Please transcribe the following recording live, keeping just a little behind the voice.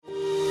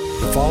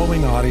The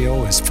following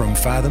audio is from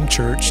Fathom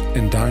Church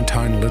in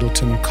downtown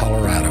Littleton,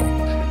 Colorado.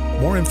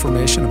 More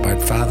information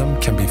about Fathom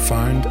can be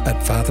found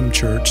at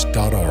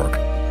fathomchurch.org.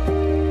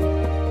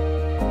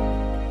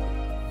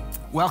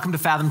 Welcome to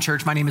Fathom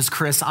Church. My name is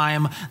Chris. I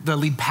am the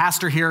lead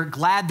pastor here.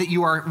 Glad that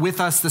you are with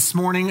us this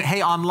morning.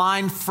 Hey,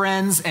 online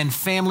friends and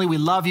family, we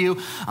love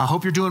you. I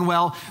hope you're doing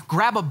well.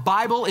 Grab a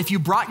Bible if you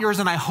brought yours,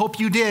 and I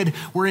hope you did.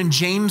 We're in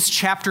James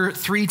chapter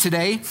 3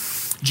 today.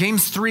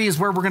 James 3 is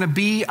where we're going to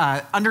be.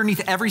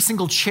 Underneath every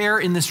single chair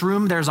in this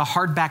room, there's a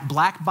hardback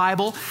black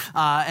Bible,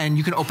 and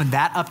you can open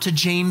that up to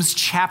James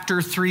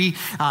chapter 3.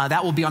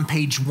 That will be on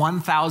page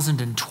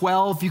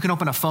 1012. You can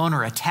open a phone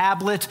or a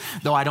tablet,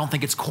 though I don't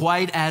think it's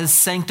quite as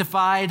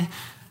sanctified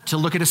to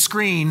look at a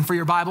screen for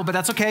your Bible, but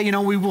that's okay. You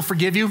know, we will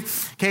forgive you.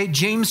 Okay,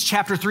 James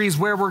chapter 3 is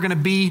where we're going to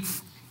be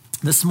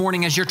this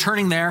morning. As you're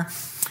turning there,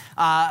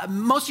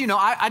 most of you know,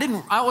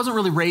 I wasn't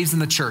really raised in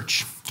the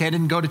church. Okay, I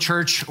didn't go to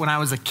church when I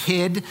was a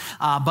kid,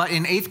 but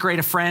in 8th grade,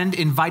 a friend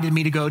invited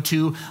me to go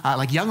to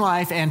Young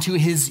Life and to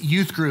his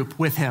youth group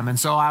with him. And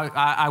so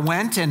I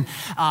went, and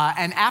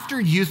after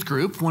youth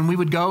group, when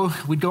we'd go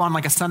on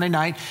like a Sunday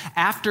night.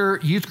 After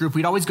youth group,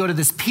 we'd always go to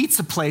this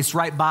pizza place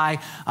right by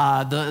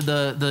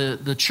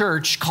the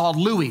church called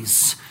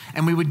Louie's.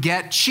 And we would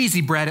get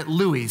cheesy bread at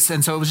Louie's.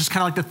 And so it was just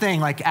kind of like the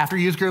thing, like after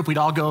youth group, we'd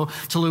all go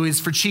to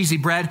Louie's for cheesy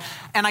bread.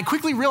 And I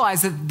quickly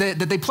realized that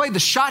they played the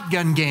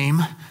shotgun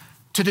game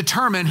to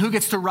determine who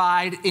gets to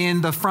ride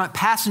in the front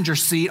passenger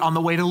seat on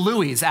the way to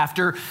Louie's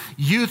after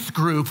youth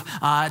group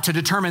to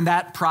determine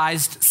that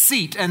prized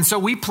seat. And so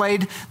we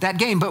played that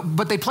game,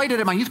 but they played it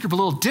at my youth group a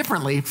little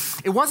differently.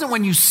 It wasn't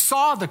when you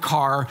saw the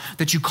car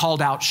that you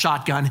called out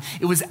shotgun.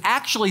 It was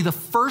actually the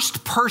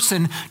first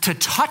person to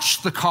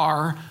touch the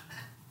car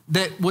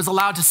that was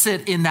allowed to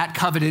sit in that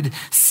coveted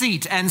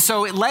seat. And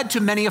so it led to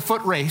many a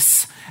foot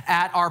race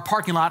at our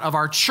parking lot of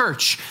our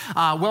church.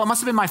 Well, it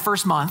must have been my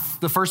first month,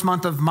 the first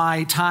month of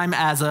my time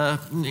as a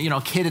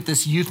kid at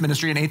this youth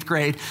ministry in 8th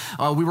grade.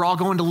 We were all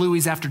going to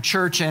Louie's after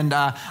church, and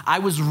I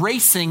was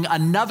racing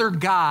another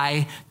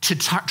guy to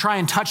try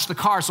and touch the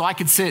car so I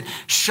could sit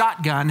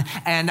shotgun.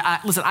 And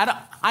listen,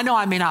 I know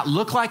I may not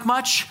look like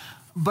much,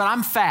 but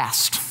I'm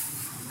fast.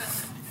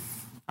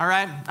 All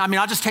right? I mean,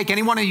 I'll just take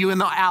any one of you in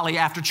the alley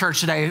after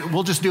church today.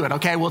 We'll just do it,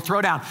 okay? We'll throw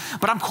down.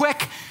 But I'm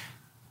quick.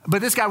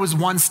 But this guy was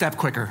one step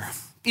quicker.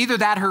 Either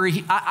that or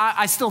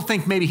I still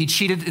think maybe he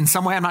cheated in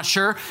some way. I'm not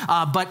sure.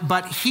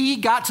 But he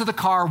got to the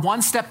car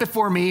one step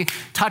before me,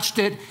 touched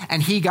it,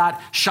 and he got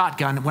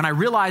shotgun. When I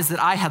realized that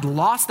I had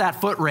lost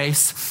that foot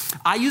race,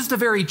 I used a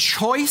very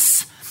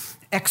choice,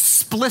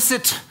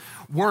 explicit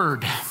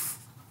word.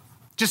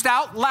 Just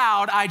out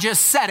loud, I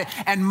just said it.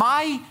 And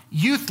my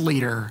youth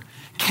leader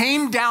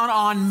came down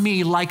on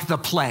me like the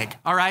plague,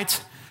 all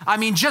right? I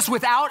mean, just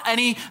without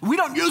any, we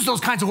don't use those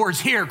kinds of words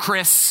here,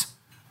 Chris.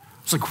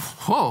 It's like,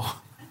 whoa.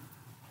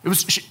 It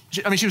was,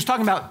 she was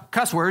talking about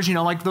cuss words,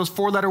 like those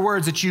 4-letter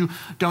words that you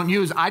don't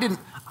use. I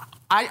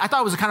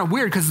thought it was kind of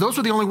weird because those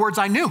were the only words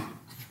I knew.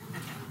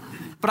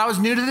 But I was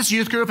new to this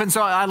youth group, and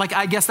so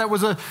I guess that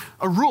was a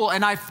rule.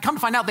 And I've come to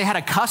find out they had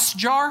a cuss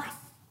jar.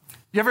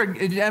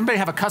 Anybody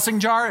have a cussing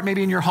jar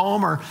maybe in your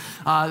home? Or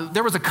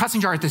there was a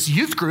cussing jar at this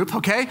youth group,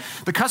 okay?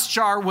 The cuss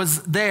jar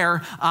was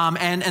there,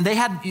 and they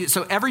had,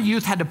 so every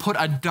youth had to put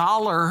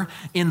 $1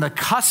 in the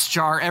cuss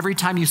jar every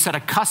time you said a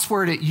cuss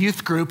word at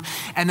youth group,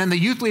 and then the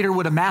youth leader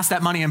would amass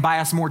that money and buy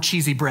us more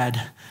cheesy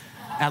bread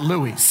at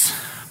Louie's.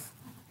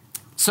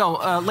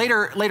 So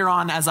later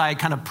on, as I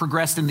kind of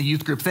progressed in the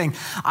youth group thing,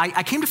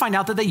 I came to find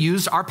out that they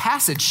used our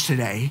passage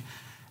today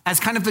as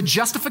kind of the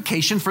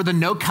justification for the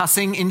no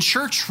cussing in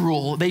church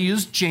rule. They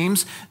used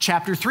James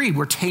chapter 3.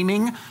 We're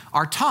taming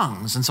our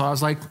tongues. And so I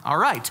was like, all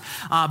right.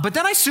 But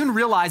then I soon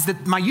realized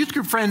that my youth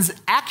group friends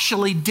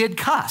actually did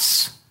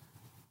cuss.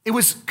 It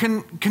was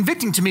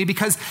convicting to me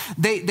because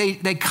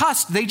they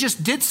cussed. They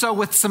just did so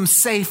with some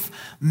safe,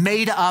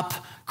 made-up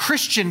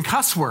Christian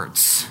cuss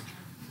words.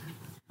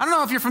 I don't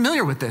know if you're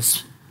familiar with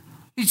this.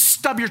 You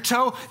stub your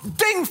toe,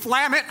 ding,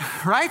 flam it,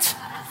 right?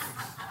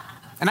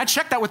 And I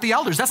checked that with the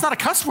elders. That's not a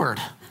cuss word.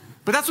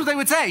 But that's what they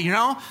would say,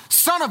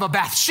 son of a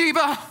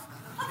Bathsheba,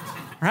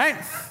 right?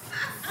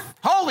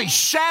 Holy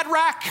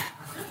Shadrach.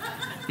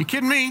 You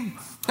kidding me?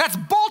 That's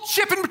bull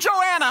chipping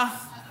Joanna,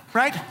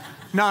 right?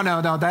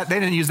 No, they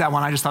didn't use that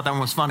one. I just thought that one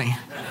was funny.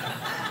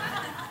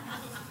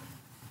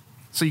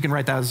 So you can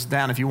write those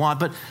down if you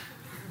want.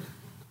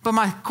 But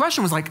my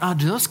question was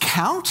do those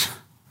count?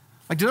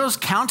 Do those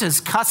count as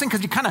cussing?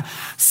 Because it kind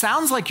of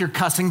sounds like you're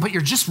cussing, but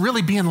you're just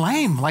really being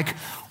lame.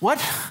 What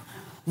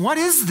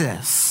is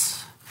this?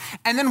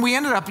 And then we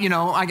ended up,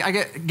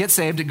 I get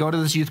saved, to go to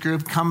this youth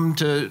group, come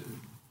to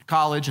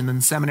college and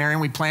then seminary,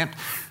 and we plant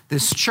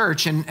this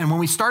church. And when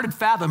we started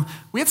Fathom,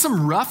 we had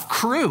some rough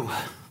crew.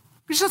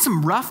 We just had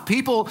some rough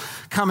people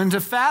come into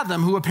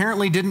Fathom who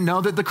apparently didn't know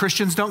that the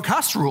Christians don't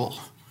cuss rule.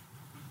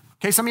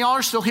 Okay, some of y'all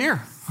are still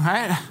here,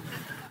 right?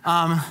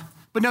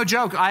 But no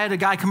joke, I had a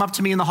guy come up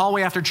to me in the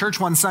hallway after church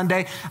one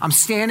Sunday. I'm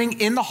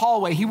standing in the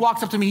hallway. He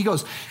walks up to me. He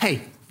goes,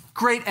 "Hey,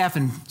 great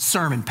effing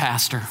sermon,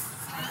 Pastor."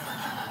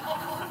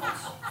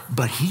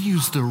 but he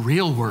used the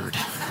real word.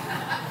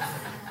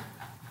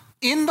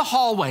 In the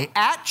hallway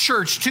at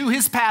church to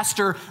his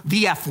pastor,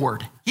 the F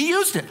word. He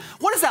used it.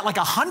 What is that, like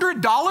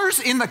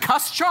 $100 in the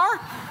cuss jar?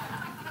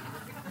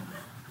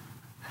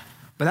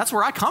 But that's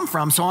where I come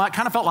from, so I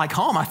kind of felt like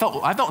home. I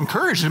felt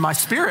encouraged in my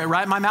spirit,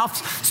 right? My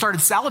mouth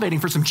started salivating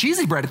for some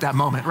cheesy bread at that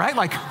moment, right?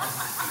 Like,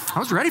 I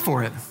was ready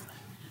for it.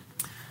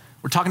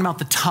 We're talking about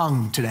the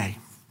tongue today.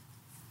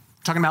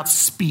 We're talking about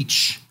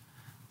speech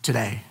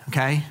today,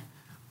 okay?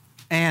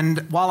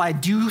 And while I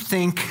do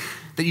think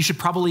that you should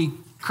probably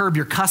curb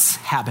your cuss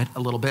habit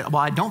a little bit,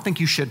 while I don't think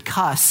you should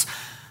cuss,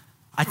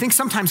 I think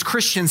sometimes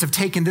Christians have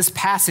taken this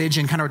passage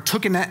and kind of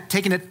taken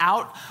it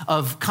out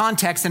of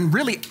context and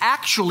really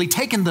actually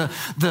taken the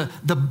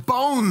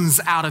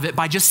bones out of it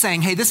by just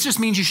saying, hey, this just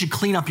means you should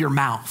clean up your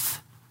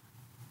mouth.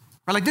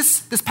 Right? Like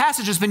this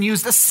passage has been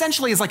used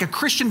essentially as like a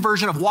Christian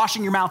version of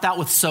washing your mouth out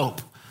with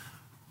soap.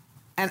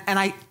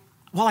 And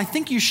while I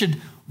think you should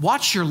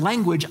watch your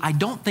language, I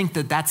don't think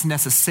that that's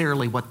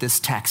necessarily what this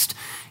text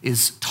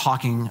is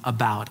talking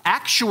about.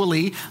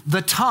 Actually,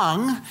 the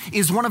tongue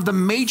is one of the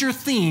major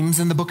themes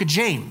in the book of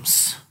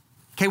James.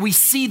 Okay, we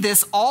see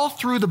this all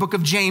through the book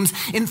of James.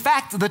 In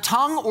fact, the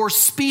tongue or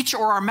speech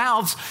or our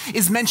mouths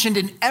is mentioned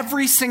in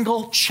every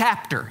single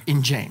chapter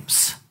in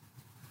James.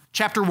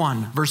 Chapter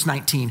 1, verse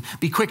 19,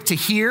 be quick to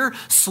hear,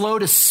 slow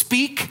to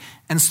speak,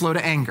 and slow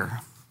to anger.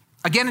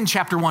 Again in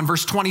chapter 1,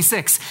 verse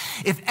 26,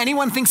 if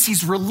anyone thinks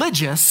he's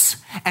religious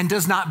and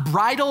does not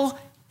bridle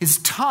his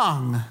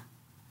tongue,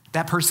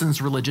 that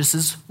person's religious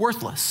is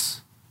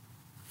worthless.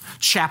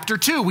 Chapter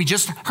 2, we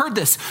just heard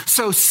this.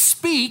 So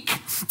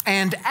speak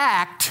and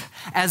act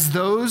as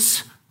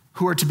those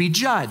who are to be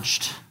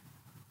judged.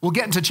 We'll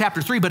get into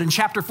chapter 3, but in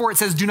chapter 4, it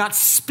says, do not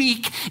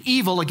speak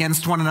evil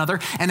against one another.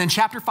 And then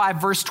chapter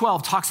 5, verse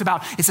 12 talks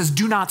about, it says,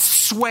 do not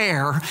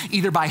swear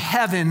either by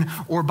heaven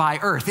or by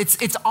earth.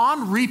 It's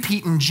on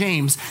repeat in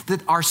James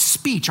that our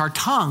speech, our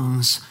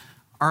tongues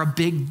are a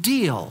big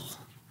deal.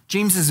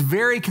 James is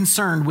very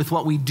concerned with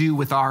what we do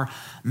with our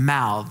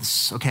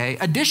mouths, okay?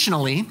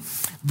 Additionally,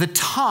 the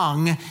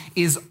tongue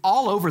is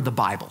all over the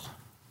Bible.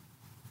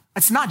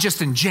 It's not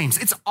just in James.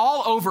 It's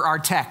all over our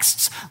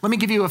texts. Let me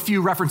give you a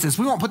few references.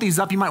 We won't put these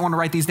up. You might want to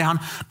write these down.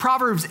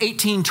 Proverbs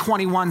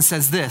 18:21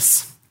 says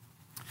this,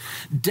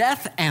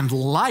 death and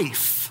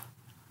life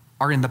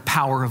are in the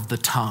power of the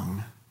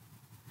tongue,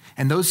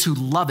 and those who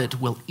love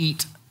it will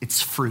eat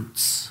its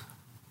fruits.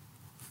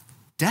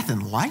 Death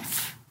and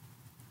life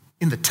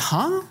in the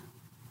tongue?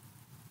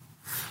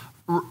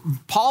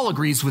 Paul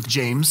agrees with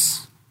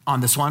James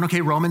on this one.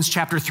 Okay, Romans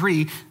chapter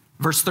 3,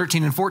 verse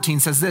 13 and 14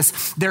 says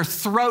this, their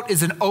throat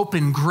is an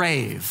open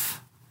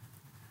grave.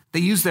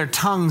 They use their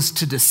tongues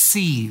to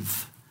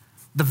deceive.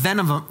 The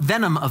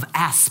venom of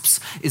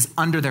asps is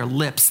under their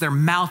lips. Their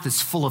mouth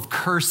is full of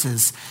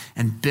curses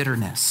and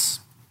bitterness.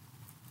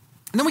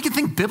 And then we can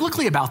think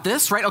biblically about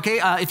this, right?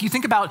 Okay, if you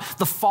think about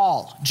the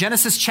fall,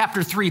 Genesis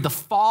chapter 3, the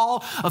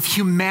fall of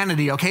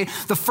humanity, okay?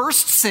 The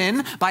first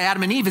sin by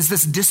Adam and Eve is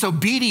this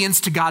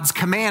disobedience to God's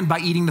command by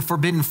eating the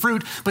forbidden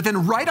fruit. But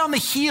then right on the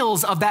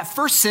heels of that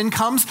first sin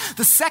comes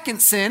the second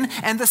sin,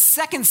 and the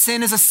second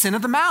sin is a sin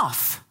of the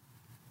mouth.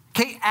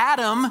 Okay,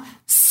 Adam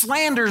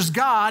slanders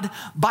God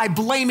by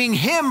blaming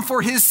him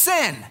for his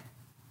sin.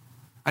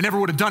 I never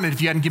would have done it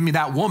if you hadn't given me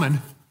that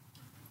woman.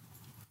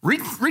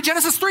 Read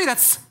Genesis 3,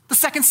 that's the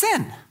second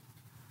sin.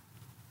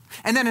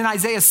 And then in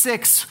Isaiah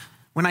 6,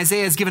 when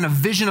Isaiah is given a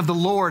vision of the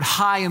Lord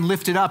high and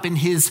lifted up in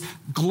his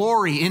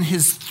glory, in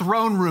his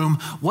throne room,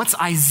 what's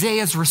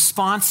Isaiah's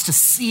response to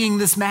seeing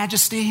this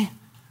majesty?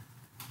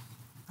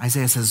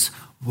 Isaiah says,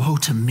 woe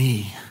to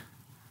me.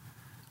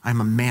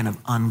 I'm a man of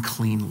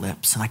unclean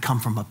lips, and I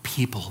come from a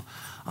people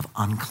of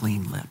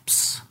unclean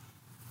lips.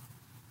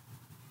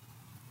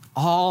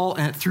 All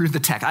through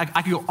the text, I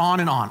could go on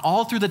and on.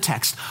 All through the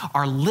text,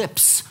 our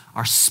lips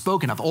are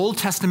spoken of, Old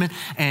Testament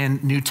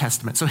and New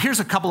Testament. So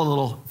here's a couple of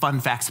little fun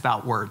facts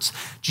about words.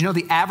 Do you know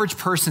the average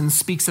person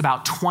speaks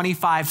about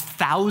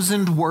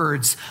 25,000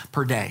 words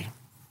per day?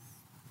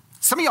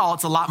 Some of y'all,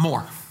 it's a lot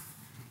more.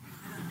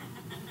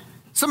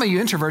 Some of you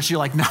introverts, you're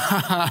like,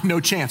 nah, no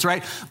chance,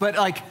 right? But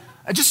like,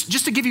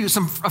 just to give you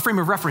a frame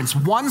of reference,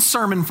 one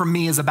sermon from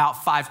me is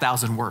about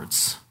 5,000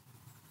 words.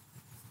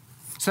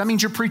 So that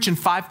means you're preaching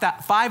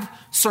five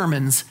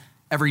sermons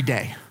every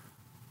day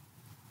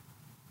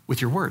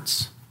with your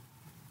words.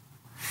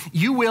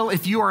 You will,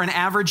 if you are an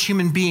average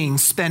human being,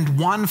 spend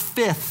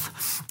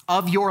 1/5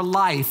 of your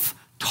life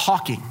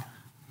talking.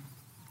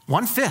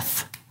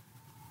 1/5.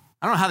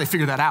 I don't know how they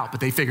figured that out, but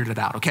they figured it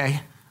out,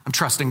 okay? I'm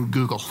trusting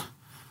Google.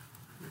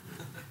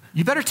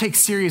 You better take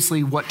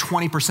seriously what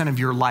 20% of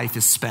your life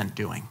is spent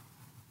doing.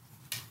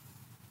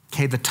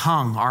 Okay, the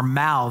tongue, our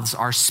mouths,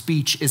 our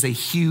speech is a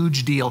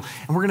huge deal.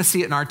 And we're going to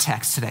see it in our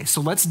text today.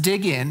 So let's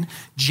dig in.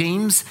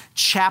 James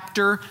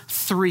chapter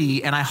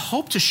 3. And I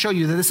hope to show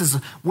you that this is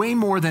way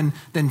more than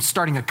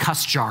starting a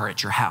cuss jar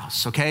at your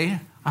house, okay?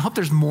 I hope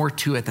there's more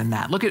to it than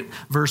that. Look at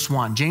verse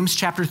 1. James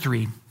chapter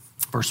 3,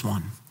 verse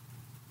 1.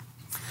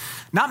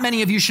 Not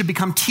many of you should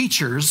become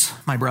teachers,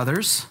 my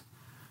brothers,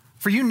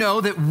 For you know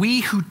that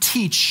we who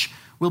teach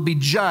will be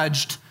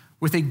judged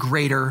with a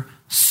greater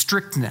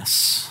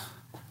strictness,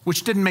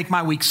 which didn't make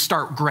my week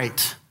start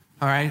great,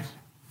 all right?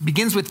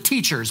 Begins with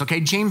teachers, okay?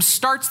 James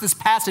starts this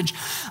passage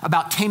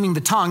about taming the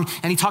tongue,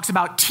 and he talks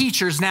about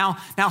teachers. Now,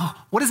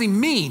 what does he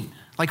mean?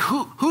 Like,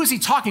 who is he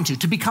talking to?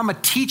 To become a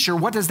teacher,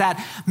 what does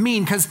that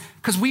mean?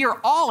 Because we are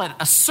all at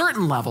a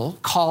certain level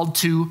called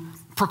to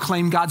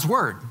proclaim God's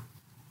word,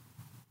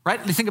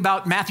 right? You think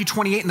about Matthew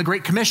 28 and the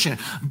Great Commission.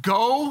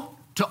 Go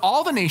to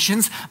all the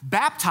nations,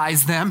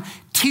 baptize them,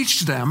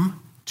 teach them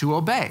to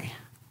obey.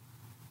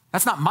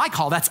 That's not my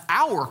call, that's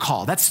our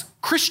call. That's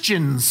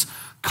Christians'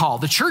 call,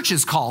 the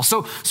church's call.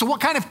 So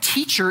what kind of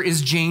teacher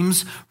is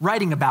James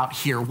writing about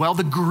here? Well,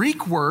 the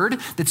Greek word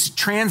that's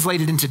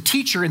translated into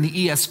teacher in the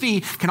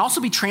ESV can also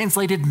be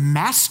translated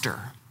master.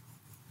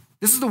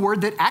 This is the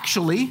word that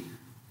actually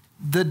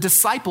the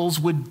disciples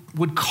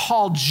would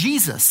call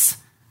Jesus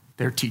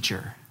their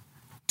teacher.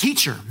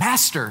 Teacher,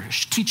 master,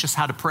 teach us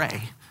how to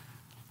pray.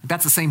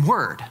 That's the same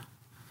word.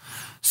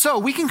 So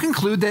we can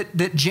conclude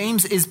that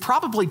James is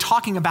probably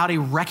talking about a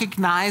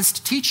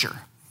recognized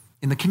teacher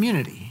in the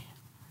community.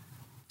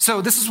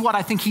 So this is what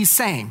I think he's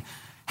saying.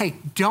 Hey,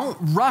 don't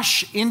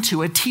rush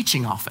into a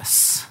teaching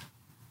office.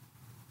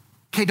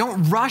 Okay,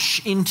 don't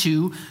rush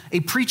into a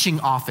preaching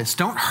office.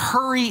 Don't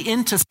hurry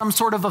into some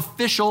sort of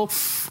official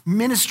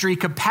ministry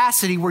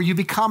capacity where you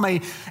become a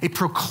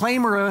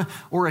proclaimer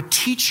or a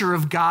teacher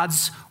of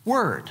God's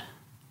word.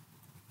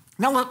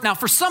 Now,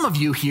 for some of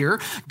you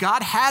here,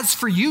 God has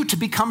for you to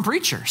become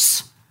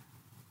preachers,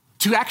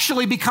 to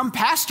actually become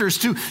pastors,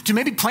 to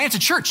maybe plant a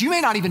church. You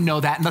may not even know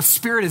that, and the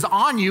Spirit is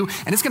on you,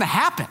 and it's going to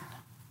happen.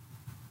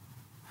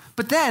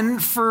 But then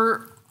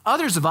for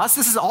others of us,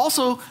 this is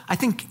also, I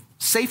think,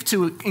 safe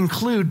to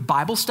include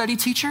Bible study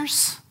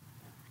teachers,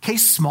 okay,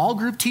 small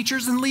group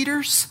teachers and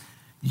leaders,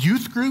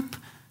 youth group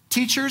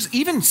teachers,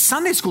 even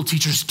Sunday school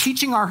teachers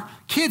teaching our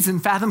kids in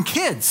Fathom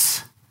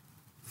Kids.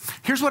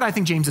 Here's what I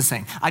think James is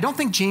saying. I don't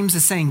think James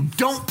is saying,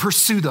 don't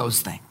pursue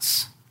those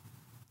things.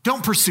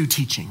 Don't pursue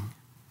teaching.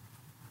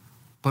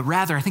 But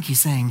rather, I think he's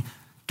saying,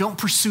 don't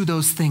pursue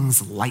those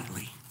things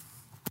lightly.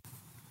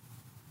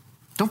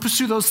 Don't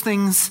pursue those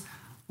things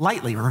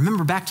lightly.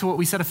 Remember back to what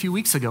we said a few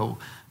weeks ago,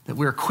 that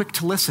we're quick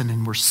to listen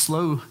and we're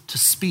slow to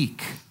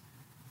speak.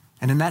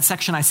 And in that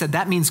section, I said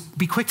that means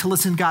be quick to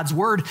listen to God's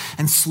word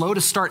and slow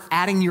to start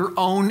adding your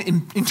own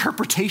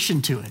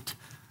interpretation to it.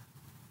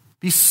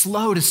 Be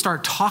slow to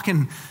start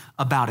talking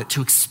about it,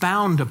 to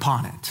expound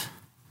upon it.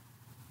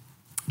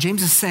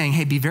 James is saying,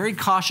 hey, be very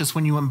cautious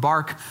when you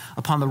embark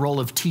upon the role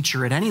of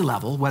teacher at any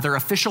level, whether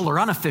official or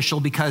unofficial,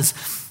 because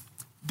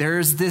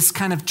there's this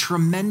kind of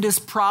tremendous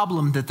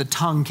problem that the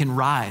tongue can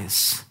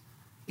rise.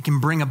 It can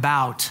bring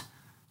about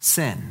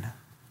sin.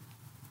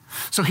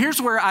 So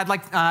here's where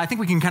I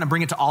think we can kind of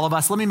bring it to all of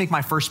us. Let me make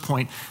my first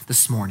point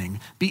this morning.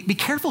 Be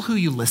careful who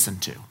you listen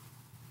to.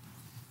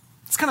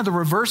 It's kind of the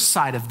reverse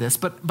side of this,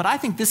 but I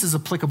think this is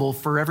applicable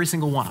for every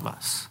single one of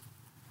us.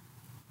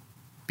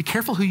 Be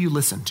careful who you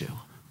listen to.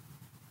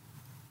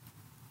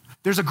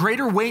 There's a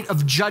greater weight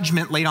of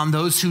judgment laid on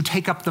those who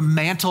take up the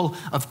mantle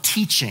of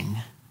teaching,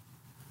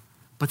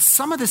 but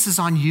some of this is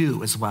on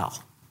you as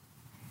well.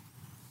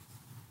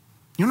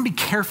 You want to be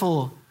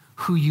careful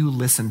who you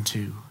listen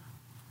to,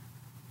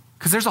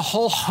 because there's a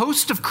whole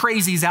host of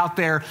crazies out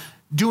there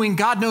doing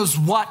God knows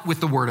what with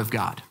the word of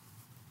God,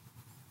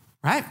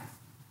 right?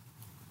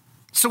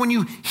 So when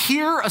you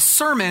hear a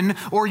sermon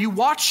or you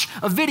watch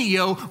a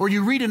video or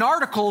you read an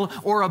article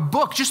or a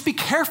book, just be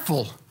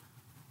careful.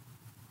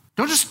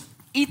 Don't just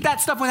eat that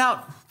stuff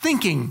without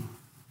thinking.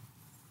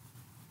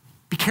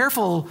 Be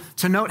careful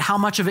to note how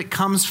much of it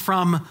comes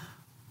from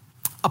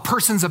a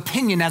person's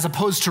opinion as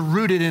opposed to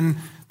rooted in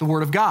the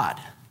word of God.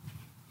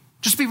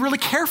 Just be really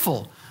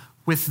careful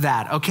with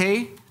that,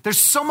 okay? There's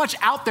so much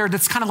out there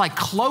that's kind of like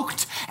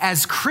cloaked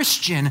as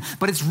Christian,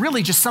 but it's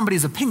really just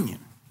somebody's opinion.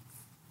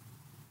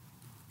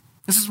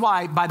 This is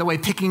why, by the way,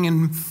 picking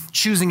and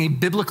choosing a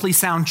biblically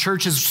sound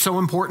church is so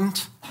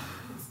important.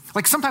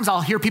 Like sometimes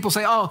I'll hear people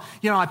say, oh,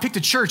 I picked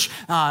a church.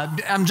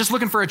 I'm just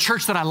looking for a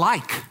church that I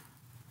like.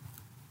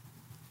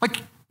 Like,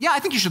 yeah, I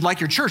think you should like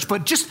your church,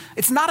 but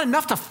it's not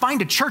enough to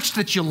find a church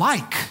that you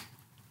like.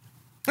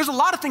 There's a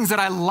lot of things that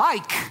I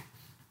like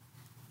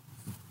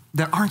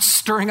that aren't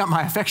stirring up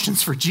my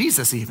affections for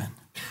Jesus even.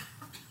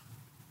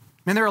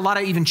 And there are a lot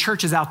of even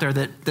churches out there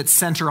that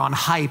center on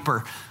hype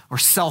or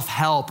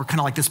self-help or kind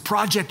of like this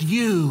Project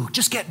You.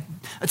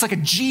 It's like a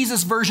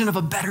Jesus version of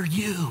a better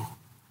you,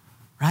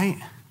 right?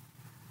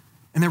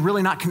 And they're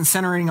really not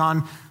centering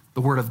on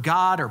the word of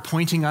God or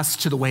pointing us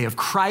to the way of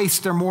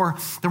Christ. They're more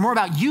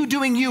about you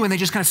doing you, and they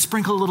just kind of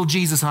sprinkle a little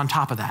Jesus on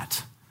top of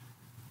that.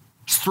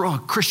 Just throw a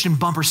Christian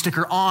bumper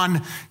sticker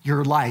on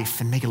your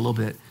life and make it a little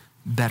bit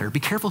better. Be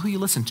careful who you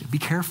listen to. Be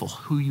careful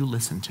who you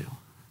listen to.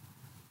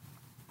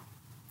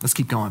 Let's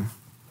keep going.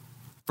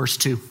 Verse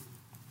 2.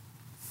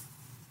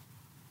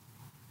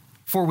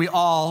 For we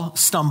all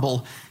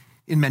stumble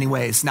in many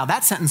ways. Now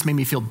that sentence made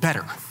me feel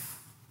better.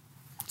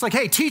 It's like,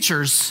 hey,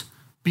 teachers,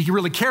 be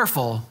really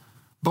careful.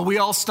 but we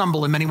all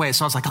stumble in many ways.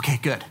 So I was like, okay,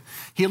 good.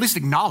 He at least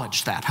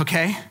acknowledged that,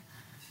 okay?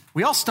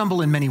 We all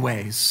stumble in many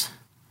ways.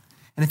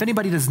 And if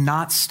anybody does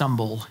not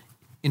stumble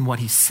in what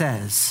he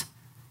says,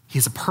 he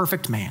is a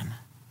perfect man,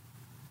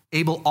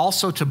 able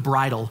also to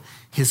bridle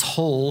his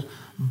whole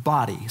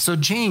body. So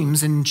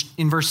James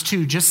in verse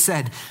 2 just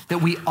said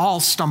that we all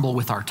stumble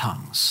with our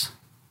tongues.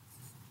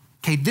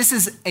 Okay, this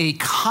is a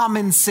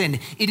common sin.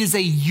 It is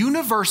a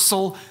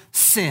universal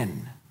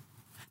sin.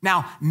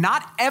 Now,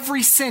 not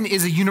every sin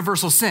is a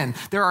universal sin.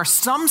 There are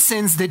some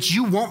sins that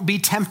you won't be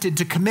tempted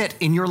to commit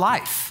in your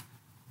life.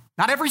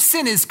 Not every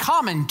sin is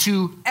common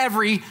to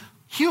every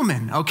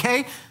human,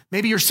 okay?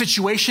 Maybe your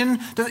situation,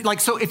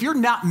 so if you're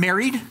not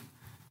married,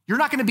 you're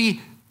not going to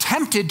be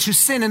tempted to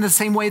sin in the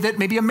same way that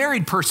maybe a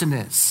married person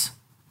is.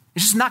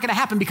 It's just not going to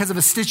happen because of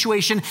a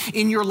situation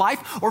in your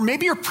life, or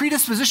maybe your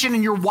predisposition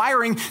and your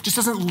wiring just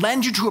doesn't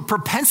lend you to a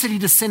propensity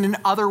to sin in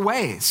other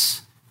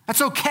ways.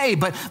 That's okay,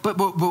 but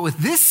with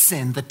this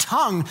sin, the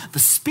tongue, the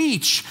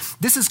speech,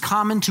 this is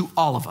common to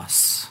all of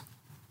us.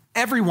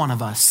 Every one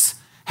of us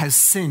has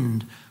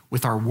sinned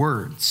with our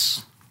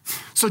words.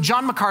 So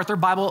John MacArthur,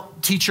 Bible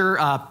teacher,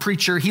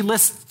 preacher, he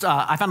lists,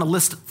 I found a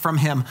list from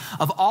him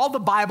of all the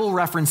Bible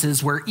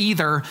references where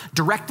either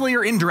directly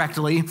or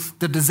indirectly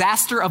the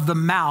disaster of the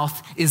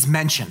mouth is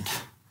mentioned.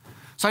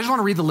 So I just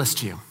want to read the list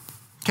to you.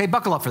 Okay,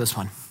 buckle up for this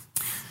one.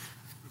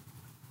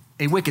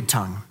 A wicked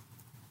tongue,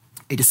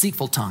 a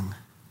deceitful tongue,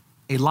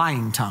 a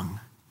lying tongue,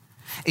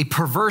 a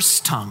perverse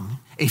tongue,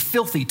 a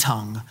filthy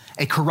tongue,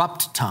 a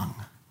corrupt tongue,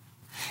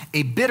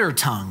 a bitter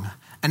tongue,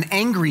 an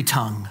angry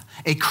tongue,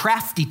 a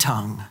crafty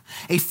tongue,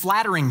 a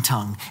flattering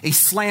tongue, a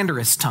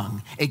slanderous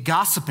tongue, a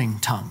gossiping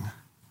tongue,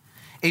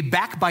 a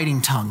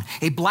backbiting tongue,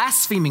 a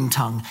blaspheming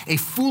tongue, a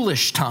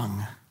foolish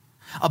tongue,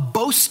 a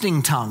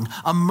boasting tongue,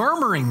 a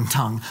murmuring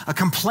tongue, a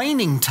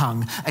complaining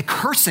tongue, a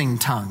cursing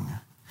tongue,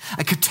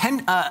 a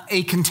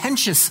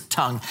contentious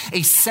tongue,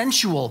 a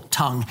sensual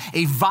tongue,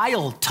 a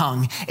vile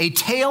tongue, a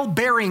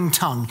tale-bearing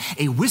tongue,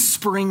 a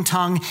whispering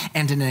tongue,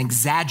 and an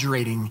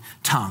exaggerating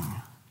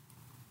tongue.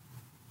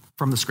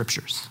 From the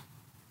scriptures.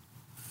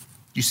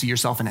 Do you see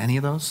yourself in any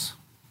of those?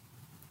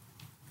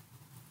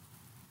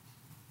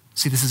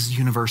 See, this is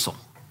universal.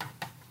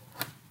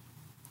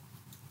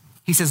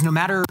 He says,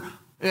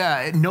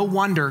 no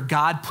wonder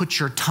God put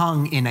your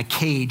tongue in a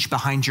cage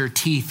behind your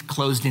teeth,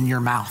 closed in your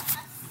mouth.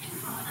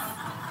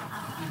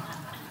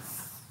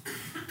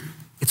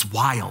 It's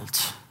wild.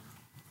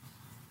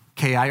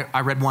 Okay,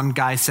 I read one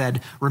guy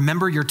said,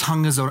 remember your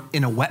tongue is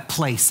in a wet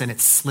place and it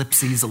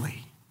slips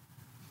easily.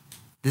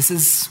 This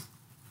is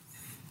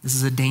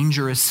a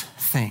dangerous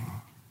thing.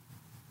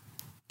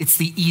 It's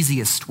the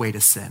easiest way to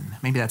sin.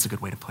 Maybe that's a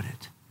good way to put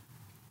it.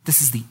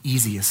 This is the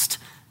easiest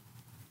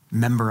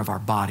member of our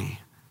body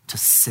to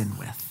sin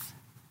with.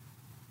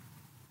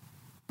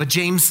 But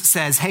James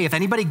says, hey, if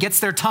anybody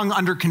gets their tongue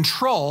under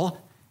control,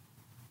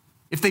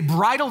 if they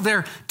bridle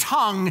their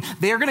tongue,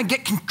 they are going to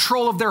get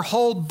control of their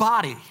whole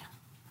body.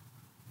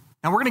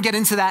 Now, we're going to get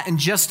into that in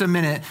just a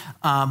minute,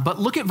 but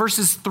look at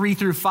verses 3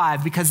 through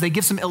 5 because they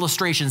give some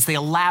illustrations. They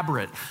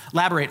elaborate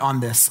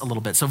on this a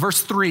little bit. So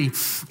verse 3,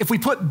 if we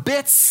put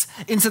bits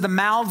into the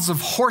mouths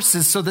of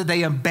horses so that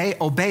they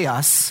obey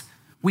us,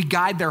 we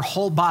guide their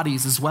whole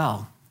bodies as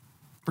well.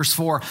 Verse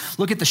 4,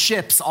 look at the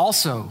ships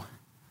also.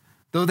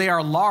 Though they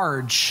are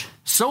large,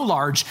 so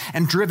large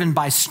and driven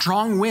by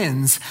strong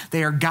winds,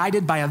 they are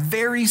guided by a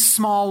very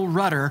small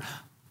rudder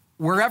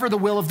wherever the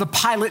will of the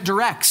pilot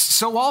directs.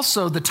 So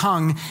also the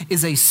tongue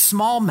is a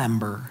small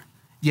member,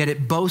 yet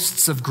it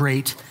boasts of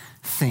great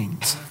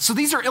things. So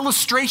these are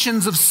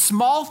illustrations of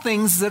small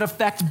things that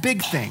affect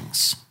big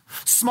things.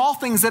 Small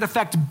things that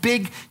affect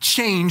big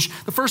change.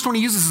 The first one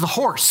he uses is the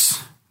horse.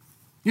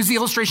 He uses the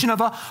illustration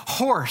of a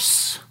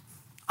horse.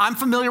 I'm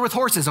familiar with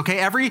horses, okay?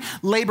 Every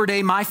Labor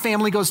Day, my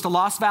family goes to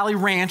Lost Valley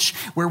Ranch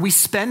where we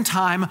spend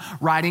time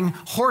riding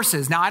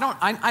horses. Now,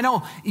 I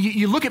know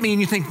you look at me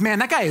and you think, man,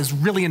 that guy is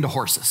really into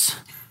horses.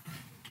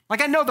 Like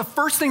I know the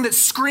first thing that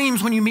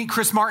screams when you meet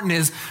Chris Martin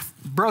is,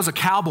 bro's a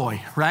cowboy,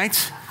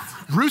 right?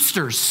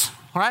 Roosters,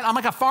 all right? I'm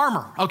like a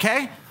farmer,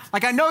 okay?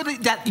 Like I know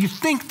that you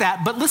think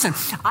that, but listen,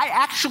 I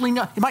actually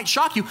know, it might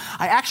shock you,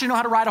 I actually know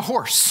how to ride a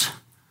horse.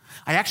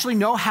 I actually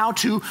know how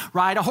to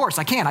ride a horse.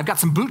 I can. I've got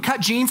some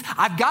bootcut jeans.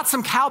 I've got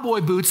some cowboy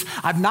boots.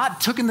 I've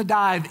not taken the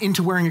dive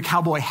into wearing a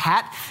cowboy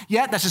hat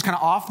yet. That's just kind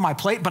of off my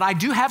plate. But I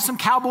do have some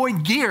cowboy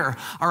gear,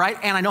 all right?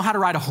 And I know how to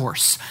ride a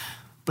horse.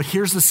 But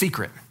here's the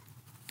secret.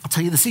 I'll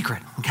tell you the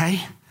secret,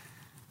 okay?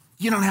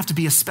 You don't have to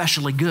be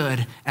especially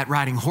good at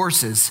riding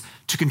horses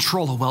to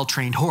control a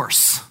well-trained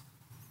horse.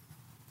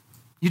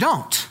 You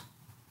don't.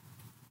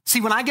 See,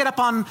 when I get up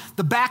on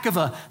the back of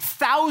a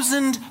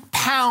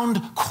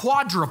 1,000-pound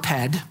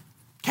quadruped,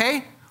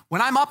 okay?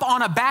 When I'm up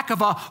on a back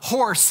of a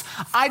horse,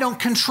 I don't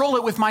control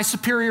it with my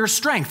superior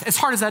strength, as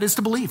hard as that is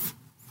to believe,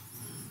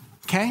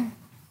 okay?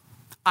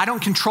 I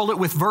don't control it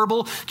with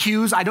verbal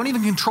cues. I don't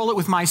even control it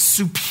with my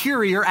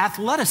superior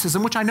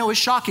athleticism, which I know is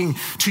shocking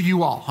to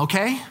you all,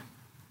 okay?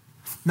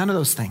 None of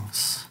those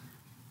things.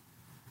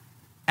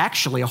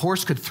 Actually, a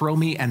horse could throw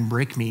me and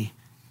break me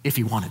if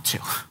he wanted to.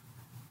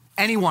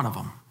 any one of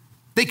them.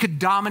 They could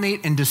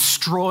dominate and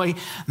destroy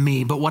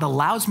me. But what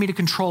allows me to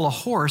control a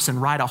horse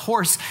and ride a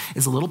horse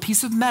is a little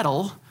piece of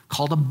metal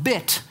called a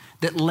bit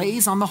that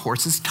lays on the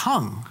horse's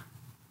tongue.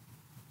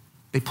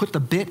 They put the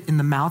bit in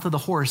the mouth of the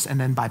horse, and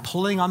then by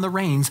pulling on the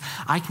reins,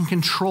 I can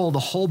control the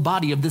whole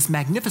body of this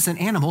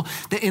magnificent animal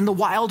that in the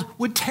wild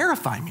would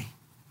terrify me.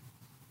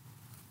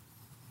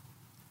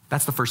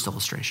 That's the first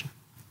illustration.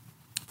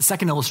 The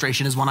second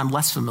illustration is one I'm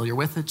less familiar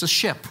with. It's a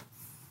ship,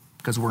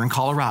 because we're in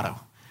Colorado.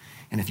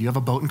 And if you have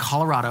a boat in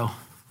Colorado,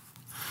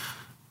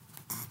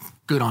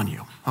 good on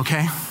you,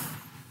 okay?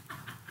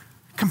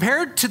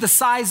 Compared to the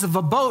size of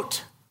a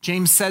boat,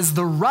 James says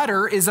the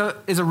rudder is a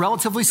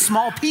relatively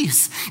small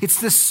piece. It's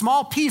this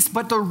small piece,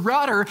 but the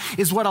rudder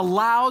is what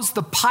allows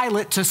the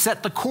pilot to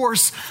set the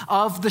course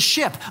of the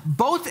ship.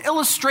 Both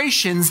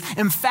illustrations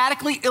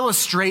emphatically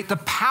illustrate the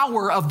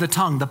power of the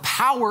tongue, the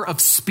power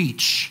of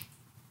speech.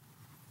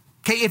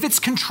 Okay, if it's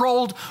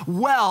controlled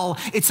well,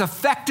 it's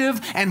effective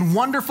and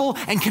wonderful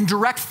and can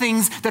direct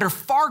things that are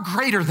far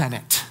greater than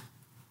it.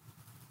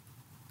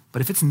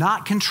 But if it's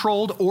not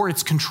controlled or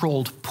it's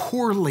controlled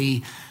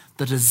poorly,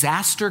 the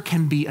disaster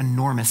can be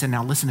enormous. And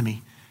now listen to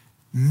me.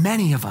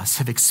 Many of us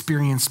have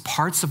experienced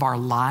parts of our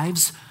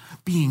lives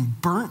being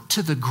burnt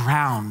to the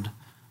ground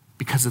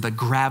because of the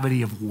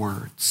gravity of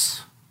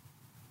words.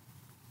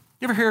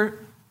 You ever hear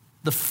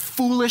the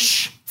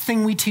foolish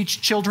thing we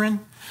teach children?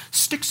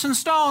 Sticks and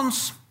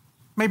stones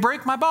may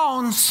break my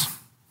bones,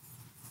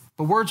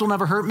 but words will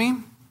never hurt me.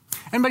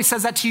 Anybody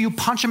says that to you,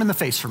 punch them in the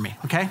face for me,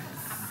 okay?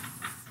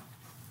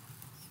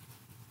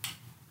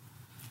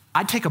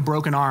 I'd take a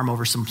broken arm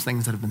over some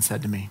things that have been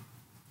said to me.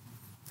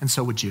 And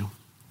so would you.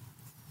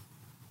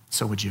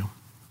 So would you.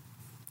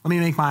 Let me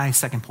make my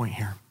second point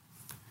here.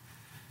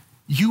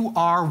 You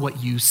are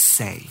what you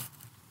say.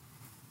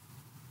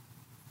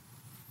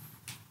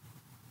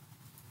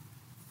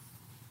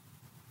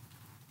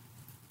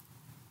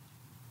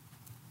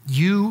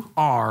 You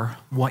are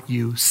what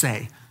you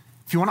say.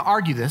 If you want to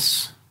argue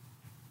this,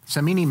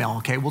 send me an email,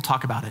 okay? We'll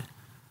talk about it.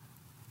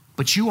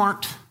 But you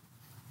aren't...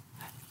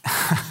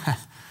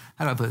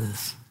 How do I put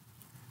this?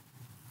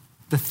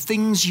 The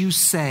things you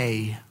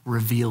say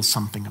reveal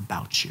something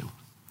about you.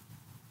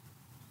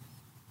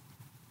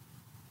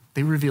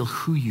 They reveal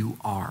who you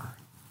are.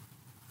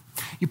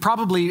 You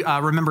probably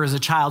remember as a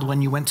child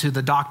when you went to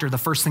the doctor, the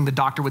first thing the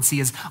doctor would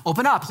see is,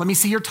 open up, let me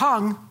see your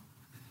tongue.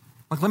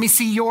 Like, let me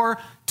see your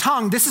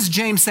tongue. This is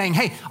James saying,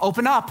 hey,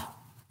 open up,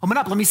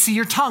 let me see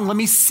your tongue, let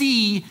me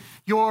see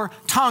your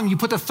tongue. You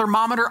put the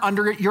thermometer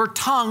under your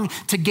tongue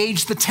to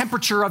gauge the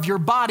temperature of your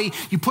body.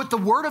 You put the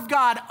word of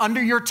God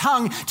under your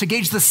tongue to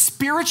gauge the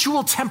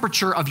spiritual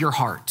temperature of your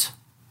heart.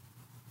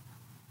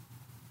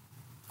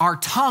 Our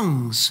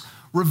tongues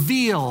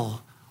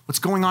reveal what's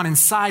going on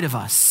inside of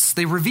us.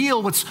 They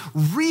reveal what's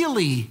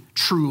really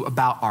true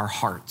about our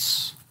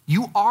hearts.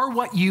 You are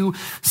what you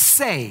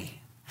say.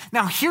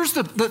 Now, here's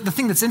the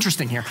thing that's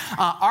interesting here.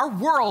 Our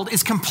world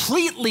is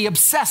completely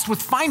obsessed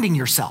with finding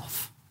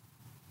yourself.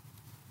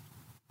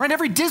 Right?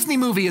 Every Disney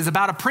movie is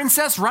about a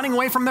princess running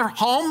away from their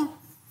home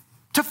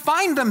to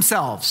find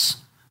themselves.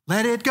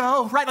 Let it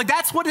go, right? Like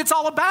that's what it's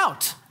all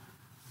about.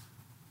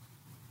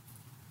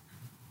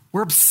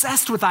 We're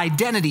obsessed with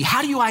identity.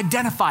 How do you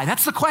identify?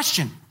 That's the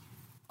question.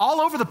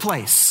 All over the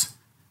place.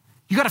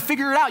 You got to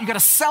figure it out. You got to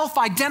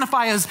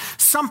self-identify as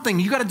something.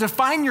 You got to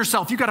define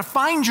yourself. You got to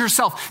find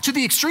yourself. To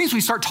the extremes,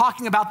 we start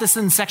talking about this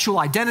in sexual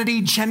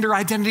identity, gender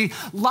identity,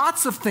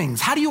 lots of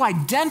things. How do you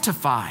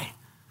identify?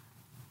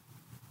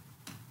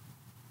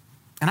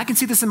 And I can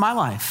see this in my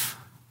life.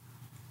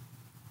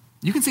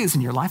 You can see this in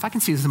your life. I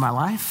can see this in my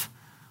life.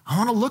 I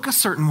want to look a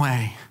certain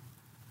way.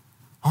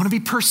 I want to be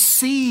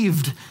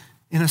perceived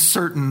in a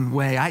certain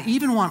way. I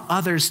even want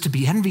others to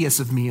be envious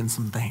of me in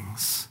some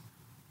things.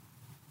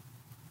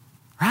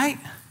 Right?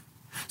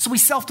 So we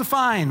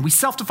self-define. We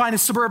self-define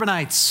as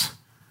suburbanites.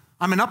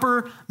 I'm an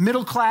upper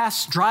middle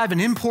class, drive an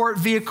import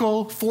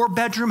vehicle,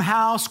 4-bedroom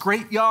house,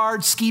 great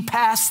yard, ski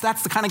pass.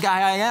 That's the kind of guy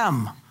I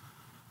am.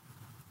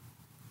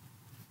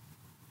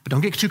 But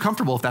don't get too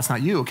comfortable if that's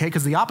not you, okay?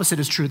 Because the opposite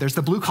is true. There's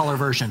the blue-collar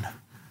version.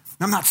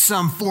 I'm not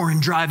some foreign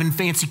driving,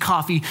 fancy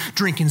coffee,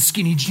 drinking,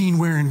 skinny jean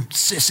wearing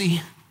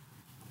sissy,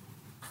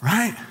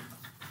 right?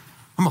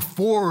 I'm a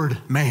Ford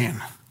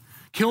man.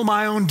 Kill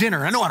my own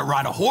dinner. I know how to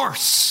ride a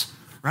horse,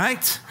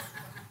 right?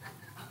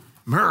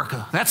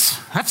 America, that's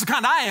the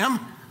kind I am.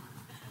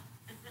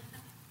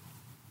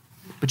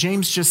 But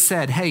James just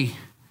said, hey,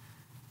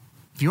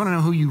 if you want to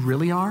know who you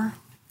really are,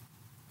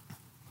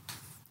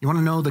 you want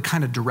to know the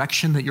kind of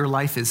direction that your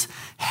life is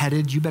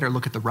headed, you better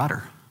look at the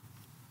rudder.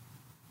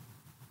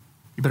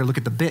 You better look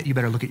at the bit. You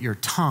better look at your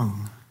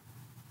tongue.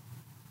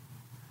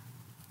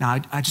 Now,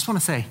 I just want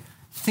to say,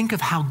 think of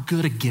how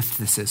good a gift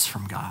this is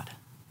from God.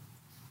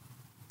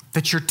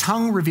 That your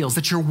tongue reveals,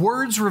 that your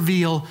words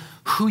reveal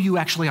who you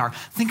actually are.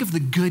 Think of the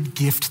good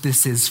gift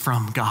this is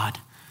from God.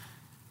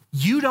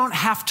 You don't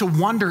have to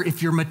wonder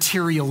if you're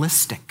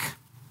materialistic.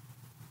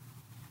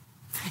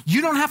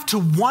 You don't have to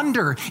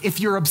wonder if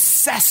you're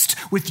obsessed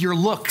with your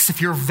looks,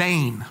 if you're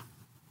vain.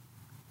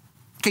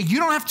 Okay, you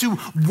don't have to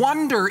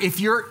wonder if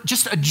you're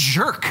just a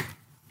jerk.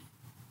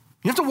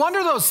 You have to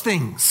wonder those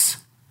things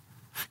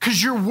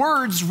because your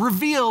words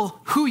reveal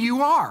who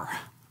you are.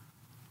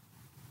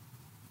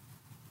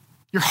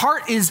 Your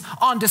heart is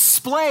on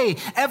display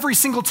every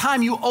single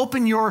time you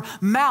open your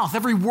mouth,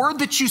 every word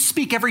that you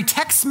speak, every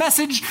text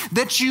message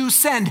that you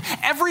send,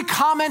 every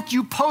comment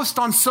you post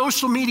on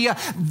social media.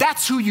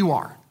 That's who you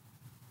are.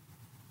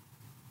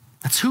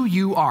 That's who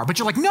you are. But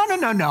you're like,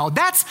 no,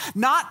 that's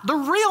not the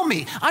real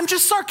me. I'm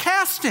just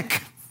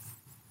sarcastic.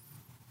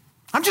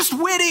 I'm just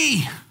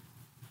witty,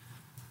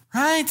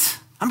 right?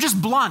 I'm just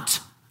blunt.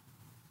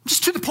 I'm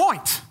just to the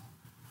point.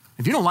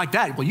 If you don't like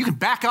that, well, you can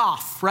back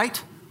off,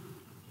 right?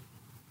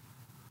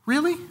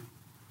 Really?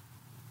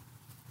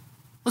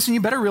 Listen,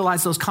 you better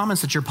realize those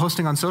comments that you're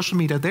posting on social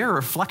media, they're a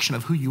reflection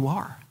of who you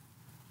are.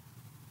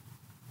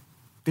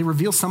 They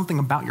reveal something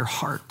about your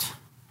heart.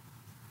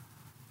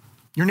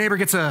 Your neighbor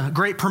gets a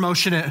great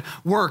promotion at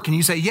work and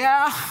you say,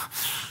 yeah,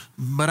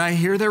 but I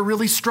hear they're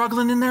really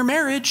struggling in their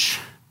marriage.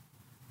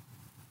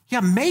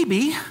 Yeah,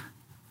 maybe,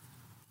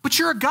 but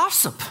you're a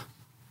gossip.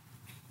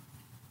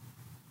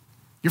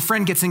 Your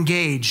friend gets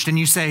engaged and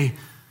you say,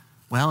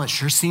 well, it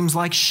sure seems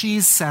like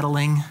she's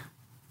settling.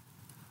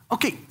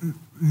 Okay,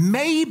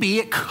 maybe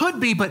it could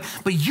be, but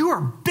you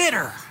are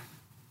bitter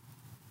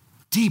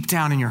deep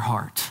down in your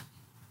heart.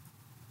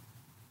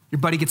 Your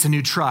buddy gets a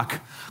new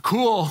truck.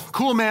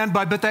 Cool, man,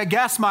 but I bet that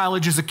gas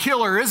mileage is a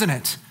killer, isn't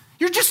it?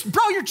 You're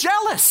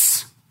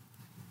jealous.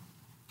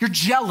 You're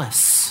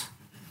jealous.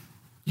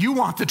 You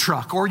want the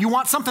truck, or you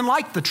want something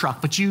like the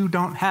truck, but you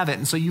don't have it,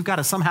 and so you've got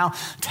to somehow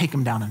take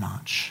them down a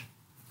notch.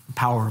 The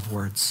power of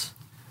words.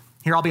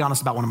 Here, I'll be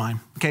honest about one of mine.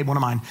 Okay, one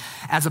of mine.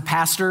 As a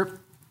pastor,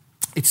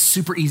 it's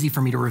super easy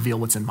for me to reveal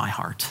what's in my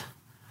heart.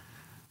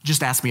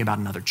 Just ask me about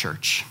another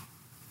church.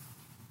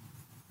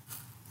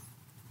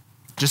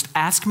 Just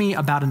ask me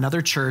about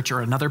another church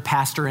or another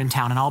pastor in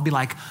town, and I'll be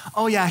like,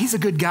 oh yeah, he's a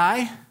good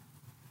guy.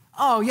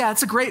 Oh yeah,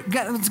 it's a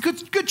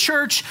good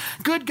church,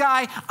 good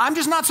guy. I'm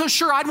just not so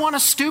sure I'd want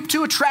to stoop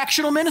to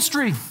attractional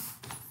ministry.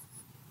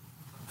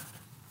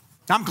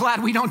 I'm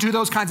glad we don't do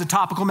those kinds of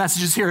topical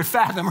messages here at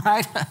Fathom,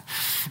 right?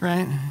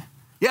 Right?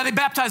 Yeah, they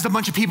baptized a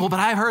bunch of people,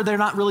 but I heard they're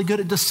not really good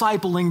at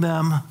discipling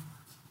them.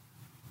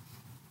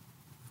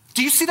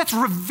 Do you see that's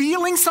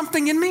revealing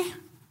something in me?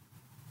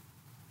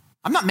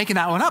 I'm not making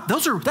that one up.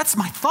 That's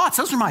my thoughts.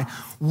 Those are my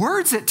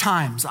words at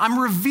times. I'm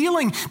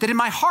revealing that in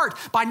my heart,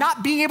 by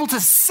not being able to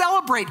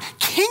celebrate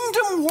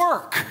kingdom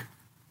work,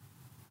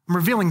 I'm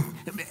revealing,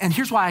 and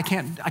here's why I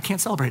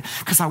can't celebrate it,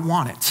 because I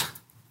want it.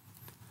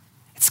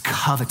 It's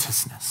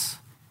covetousness.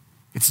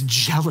 It's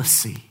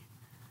jealousy.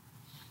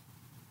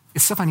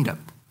 It's stuff I need to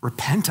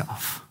repent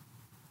of,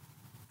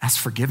 ask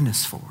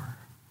forgiveness for.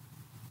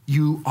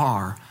 You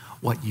are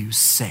what you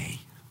say.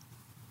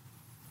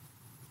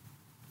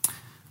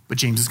 But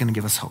James is going to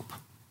give us hope.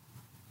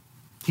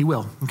 He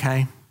will,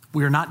 okay?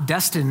 We are not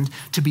destined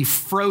to be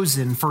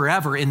frozen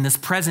forever in this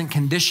present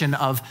condition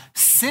of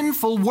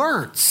sinful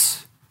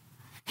words.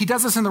 He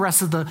does this in the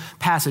rest of the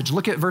passage.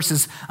 Look at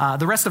verses,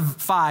 the rest of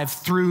 5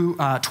 through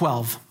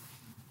 12.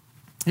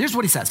 Here's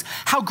what he says.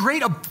 How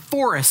great a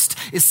forest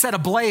is set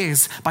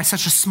ablaze by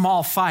such a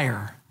small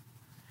fire,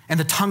 and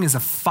the tongue is a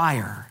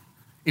fire,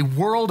 a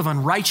world of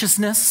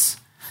unrighteousness.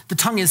 The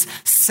tongue is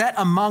set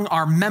among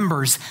our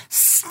members,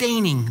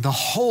 staining the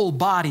whole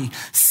body,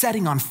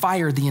 setting on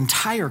fire the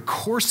entire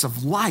course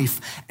of life,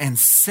 and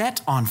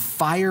set on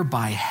fire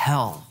by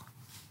hell.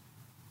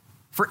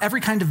 For every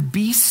kind of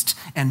beast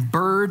and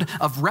bird,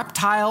 of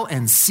reptile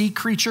and sea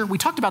creature. We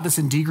talked about this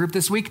in D group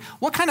this week.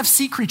 What kind of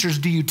sea creatures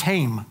do you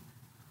tame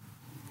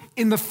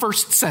in the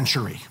 1st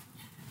century?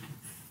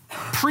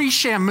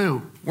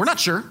 Pre-Shamu. We're not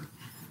sure.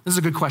 This is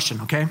a good question,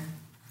 okay?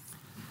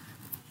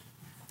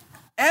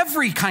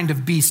 Every kind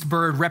of beast,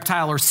 bird,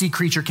 reptile, or sea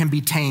creature can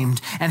be tamed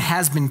and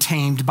has been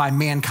tamed by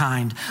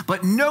mankind,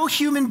 but no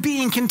human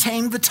being can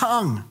tame the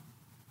tongue.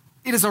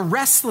 It is a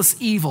restless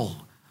evil,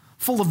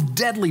 full of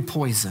deadly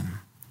poison.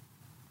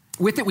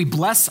 With it we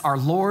bless our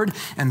Lord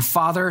and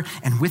Father,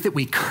 and with it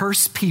we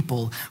curse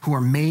people who are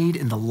made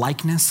in the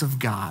likeness of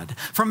God.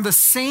 From the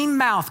same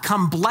mouth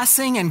come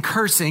blessing and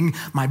cursing.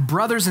 My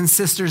brothers and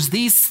sisters,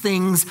 these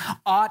things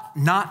ought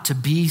not to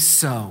be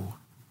so.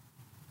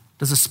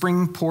 Does a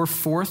spring pour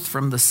forth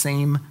from the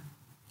same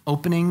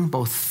opening,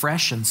 both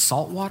fresh and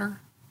salt water?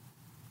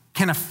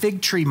 Can a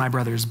fig tree, my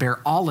brothers,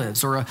 bear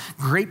olives, or a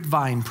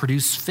grapevine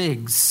produce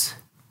figs?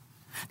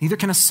 Neither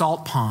can a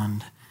salt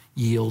pond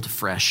yield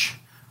fresh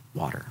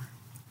water.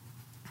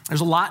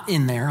 There's a lot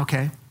in there,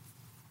 okay?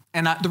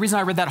 And the reason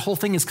I read that whole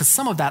thing is because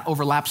some of that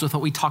overlaps with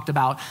what we talked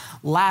about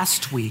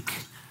last week.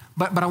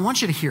 But I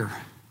want you to hear,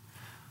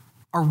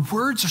 our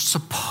words are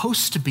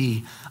supposed to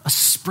be a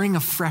spring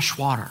of fresh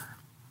water.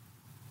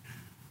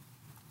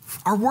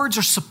 Our words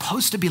are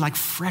supposed to be like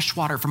fresh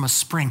water from a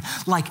spring,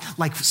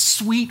 like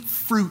sweet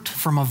fruit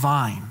from a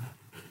vine.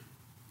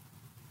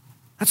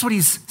 That's what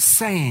he's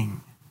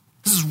saying.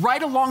 This is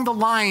right along the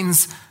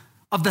lines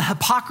of the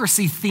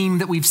hypocrisy theme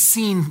that we've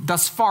seen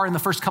thus far in the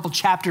first couple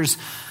chapters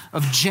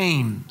of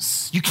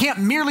James. You can't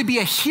merely be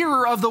a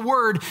hearer of the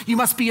word, you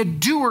must be a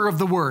doer of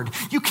the word.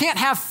 You can't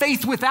have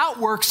faith without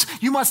works,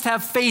 you must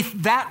have faith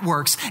that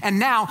works. And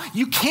now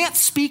you can't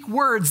speak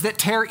words that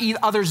tear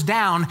others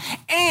down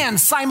and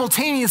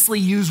simultaneously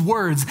use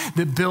words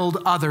that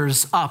build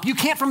others up. You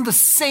can't from the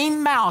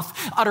same mouth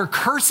utter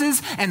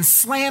curses and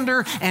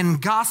slander and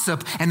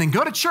gossip and then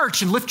go to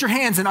church and lift your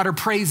hands and utter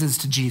praises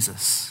to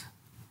Jesus.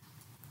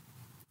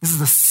 This is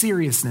the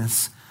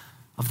seriousness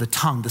of the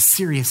tongue, the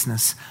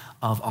seriousness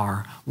of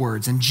our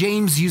words. And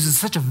James uses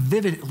such a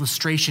vivid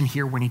illustration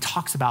here when he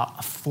talks about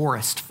a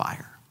forest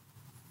fire.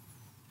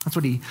 That's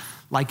what he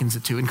likens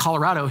it to. In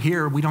Colorado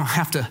here, we don't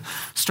have to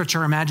stretch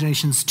our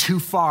imaginations too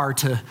far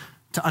to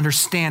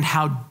understand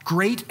how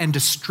great and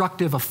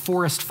destructive a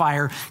forest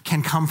fire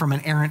can come from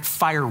an errant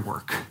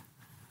firework,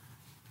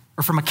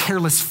 or from a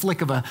careless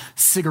flick of a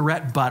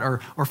cigarette butt,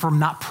 or from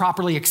not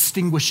properly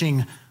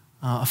extinguishing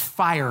a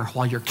fire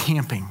while you're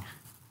camping.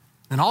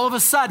 Then all of a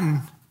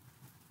sudden,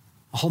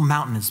 a whole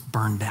mountain is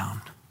burned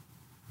down.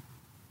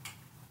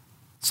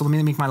 So let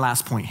me make my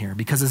last point here,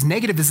 because as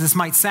negative as this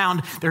might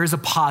sound, there is a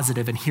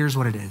positive, and here's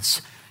what it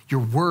is. Your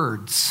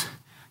words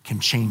can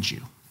change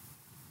you.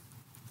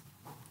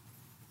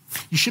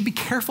 You should be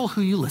careful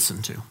who you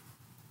listen to.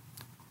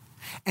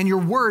 And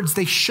your words,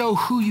 they show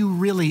who you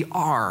really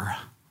are.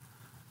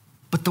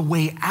 But the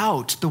way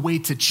out, the way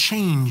to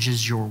change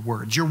is your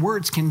words. Your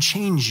words can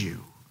change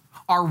you.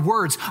 Our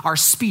words, our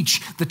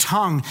speech, the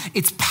tongue,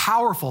 it's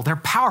powerful. They're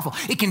powerful.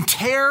 It can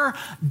tear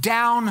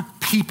down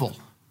people.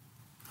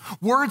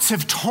 Words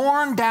have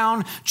torn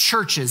down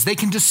churches. They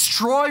can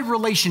destroy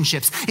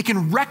relationships. It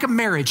can wreck a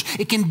marriage.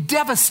 It can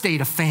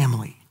devastate a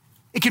family.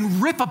 It can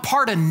rip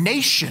apart a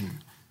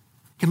nation.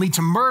 It can lead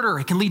to murder.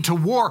 It can lead to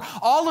war.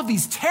 All of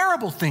these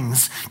terrible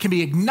things can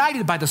be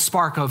ignited by the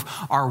spark of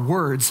our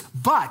words.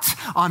 But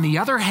on the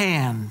other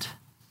hand,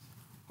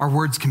 our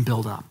words can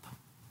build up.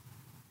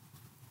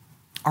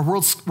 Our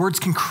words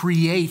can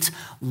create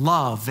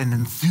love and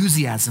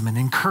enthusiasm and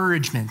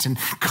encouragement and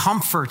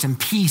comfort and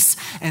peace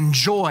and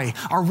joy.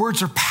 Our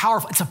words are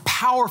powerful. It's a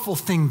powerful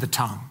thing, the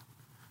tongue.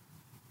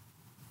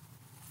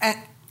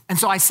 And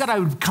so I said I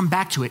would come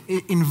back to it.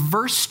 In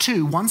verse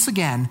 2, once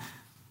again,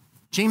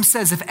 James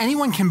says, if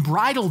anyone can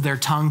bridle their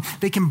tongue,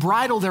 they can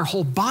bridle their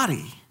whole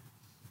body.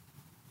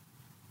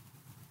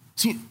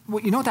 See,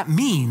 you know what that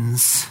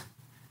means?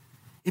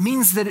 It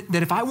means that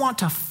if I want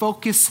to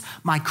focus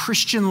my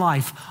Christian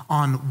life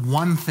on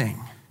one thing,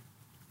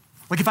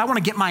 like if I want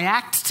to get my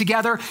act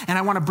together and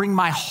I want to bring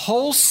my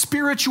whole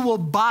spiritual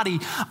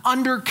body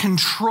under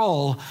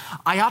control,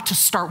 I ought to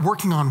start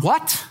working on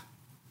what?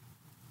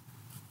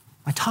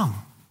 My tongue.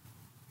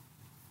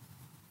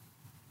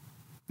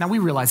 Now we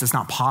realize it's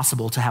not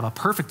possible to have a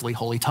perfectly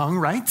holy tongue,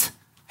 right?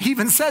 He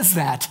even says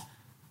that.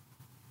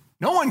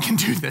 No one can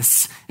do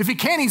this. If he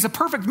can, he's a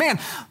perfect man.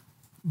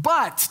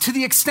 But to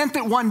the extent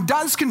that one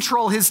does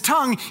control his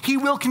tongue, he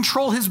will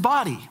control his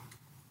body.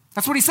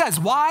 That's what he says.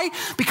 Why?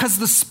 Because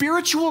the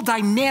spiritual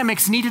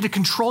dynamics needed to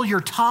control your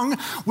tongue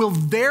will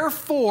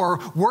therefore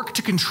work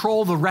to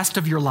control the rest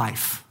of your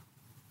life.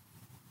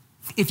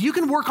 If you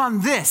can work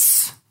on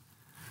this,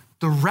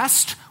 the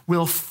rest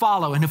will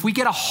follow. And if we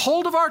get a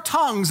hold of our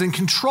tongues and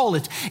control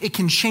it, it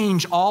can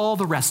change all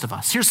the rest of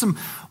us. Here's some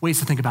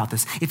ways to think about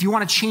this. If you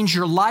want to change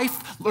your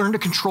life, learn to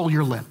control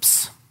your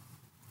lips.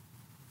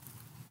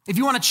 If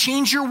you want to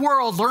change your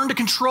world, learn to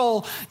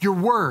control your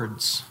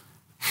words.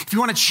 If you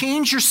want to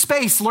change your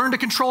space, learn to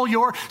control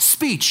your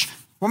speech.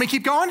 Want me to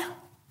keep going?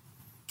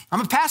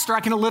 I'm a pastor. I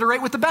can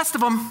alliterate with the best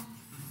of them.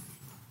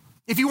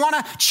 If you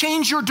want to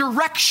change your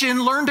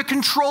direction, learn to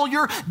control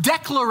your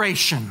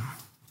declaration.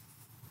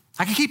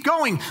 I can keep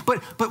going,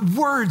 but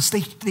words,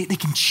 they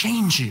can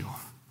change you.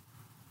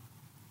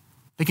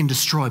 They can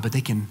destroy, but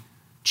they can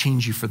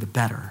change you for the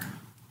better.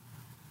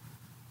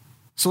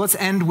 So let's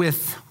end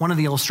with one of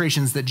the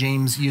illustrations that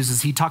James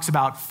uses. He talks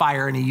about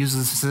fire, and he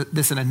uses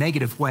this in a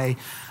negative way.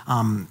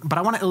 But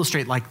I want to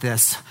illustrate like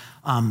this.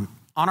 On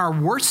our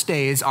worst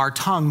days, our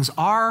tongues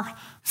are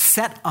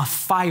set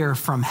afire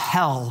from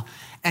hell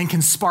and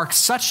can spark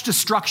such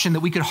destruction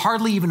that we could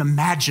hardly even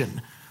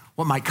imagine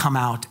what might come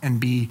out and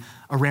be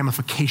a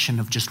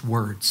ramification of just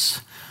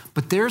words.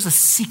 But there's a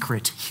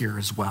secret here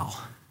as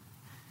well.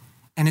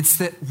 And it's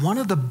that one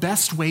of the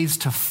best ways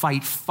to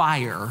fight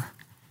fire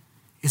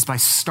is by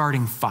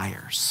starting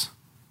fires.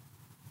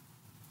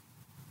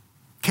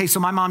 Okay,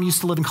 so my mom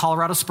used to live in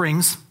Colorado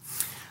Springs,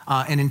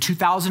 and in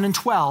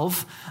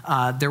 2012,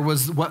 there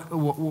was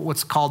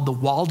what's called the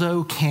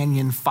Waldo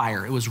Canyon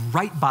Fire. It was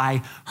right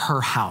by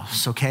her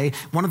house, okay?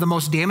 One of the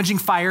most damaging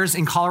fires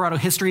in Colorado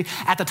history.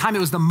 At the time, it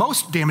was the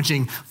most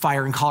damaging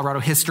fire in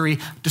Colorado history,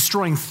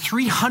 destroying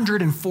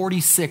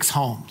 346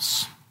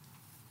 homes.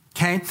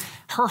 okay?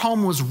 Her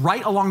home was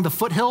right along the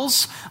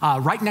foothills,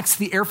 right next to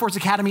the Air Force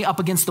Academy up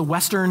against the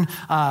western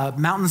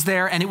mountains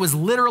there. And it was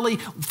literally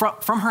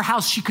from her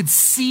house, she could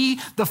see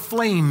the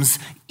flames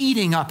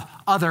eating up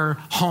other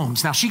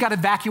homes. Now, she got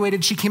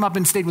evacuated. She came up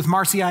and stayed with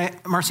Marcy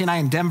and I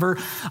in Denver.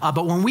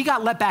 But when we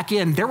got let back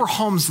in, there were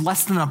homes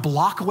less than a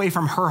block away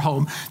from her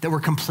home that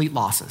were complete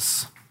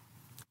losses.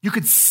 You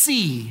could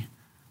see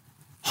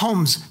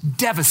homes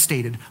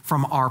devastated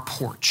from our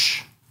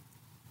porch.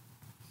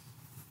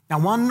 Now,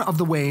 one of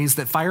the ways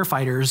that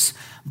firefighters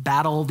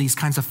battle these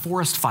kinds of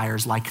forest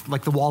fires,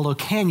 like the Waldo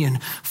Canyon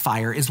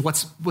fire, is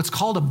what's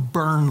called a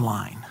burn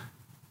line.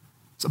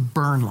 It's a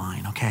burn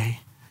line, okay?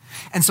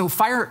 And so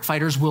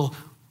firefighters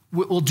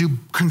will do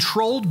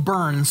controlled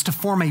burns to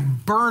form a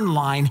burn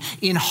line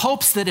in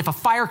hopes that if a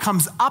fire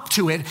comes up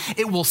to it,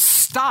 it will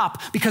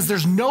stop because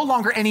there's no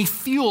longer any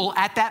fuel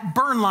at that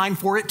burn line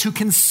for it to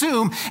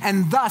consume,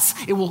 and thus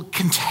it will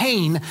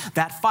contain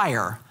that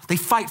fire. They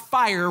fight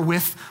fire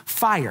with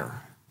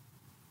fire.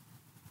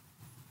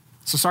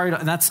 So sorry,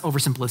 and that's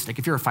oversimplistic.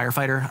 If you're a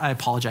firefighter, I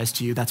apologize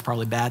to you. That's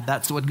probably bad.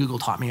 That's what Google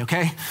taught me,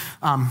 okay?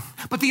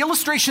 But the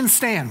illustration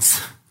stands.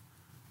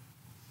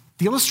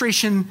 The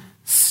illustration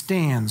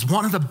stands.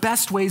 One of the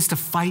best ways to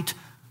fight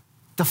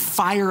the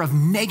fire of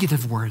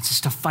negative words is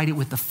to fight it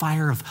with the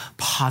fire of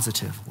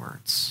positive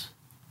words.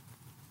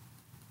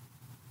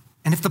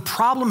 And if the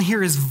problem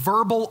here is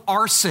verbal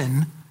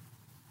arson,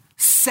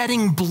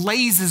 setting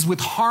blazes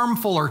with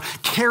harmful or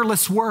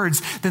careless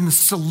words, then the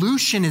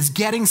solution is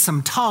getting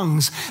some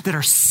tongues that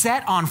are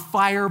set on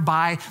fire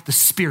by the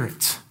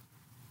Spirit.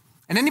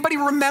 And anybody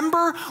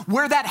remember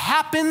where that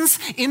happens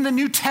in the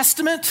New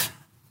Testament?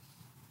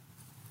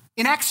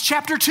 In Acts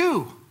chapter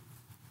 2.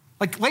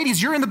 Like,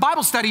 ladies, you're in the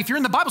Bible study. If you're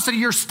in the Bible study,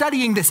 you're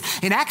studying this.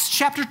 In Acts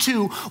chapter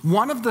 2,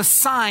 one of the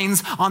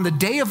signs on the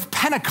day of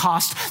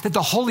Pentecost that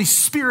the Holy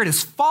Spirit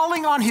is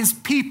falling on his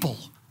people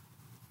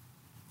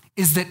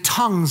is that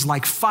tongues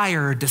like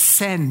fire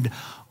descend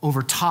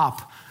over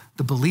top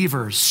the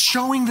believers,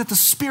 showing that the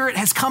Spirit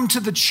has come to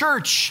the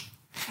church.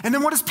 And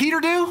then what does Peter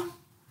do?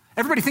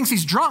 Everybody thinks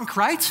he's drunk,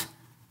 right?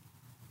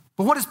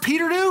 But what does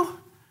Peter do?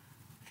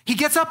 He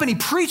gets up and he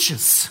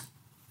preaches.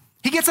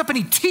 He gets up and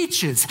he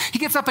teaches. He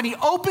gets up and he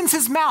opens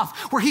his mouth,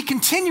 where he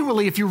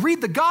continually, if you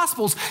read the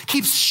Gospels,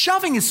 keeps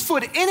shoving his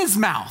foot in his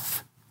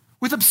mouth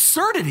with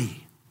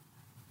absurdity.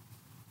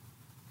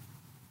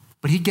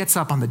 But he gets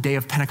up on the day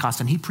of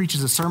Pentecost and he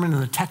preaches a sermon,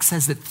 and the text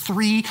says that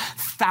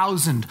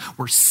 3,000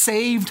 were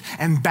saved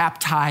and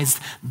baptized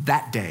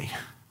that day.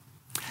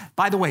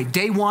 By the way,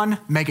 day one,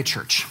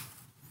 megachurch.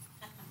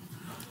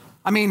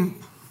 I mean,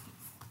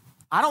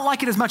 I don't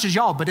like it as much as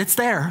y'all, but it's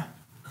there.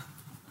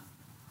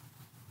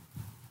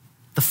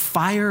 The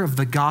fire of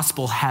the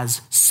gospel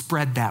has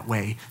spread that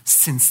way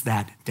since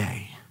that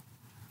day.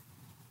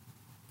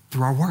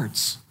 Through our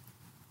words.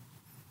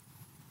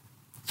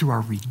 Through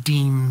our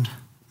redeemed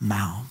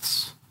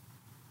mouths.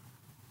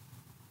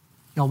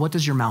 Y'all, what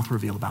does your mouth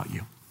reveal about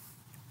you?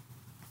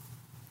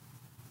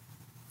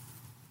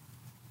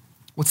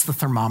 What's the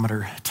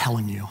thermometer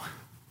telling you?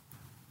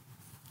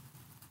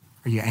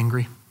 Are you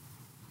angry?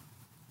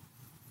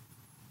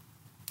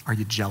 Are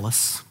you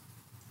jealous?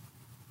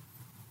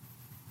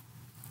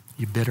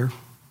 Are you bitter?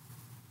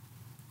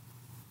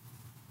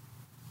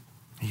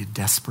 Are you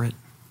desperate?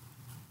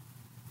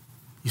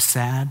 You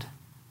sad?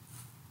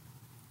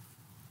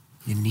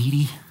 You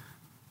needy?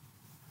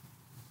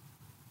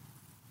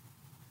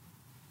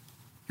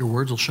 Your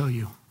words will show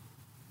you.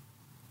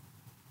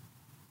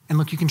 And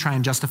look, you can try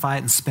and justify it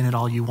and spin it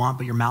all you want,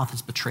 but your mouth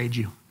has betrayed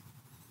you.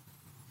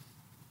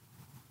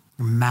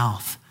 Your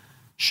mouth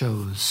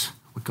shows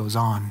what goes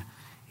on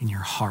in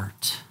your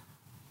heart.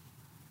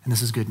 And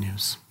this is good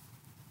news.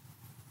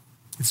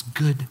 It's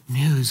good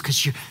news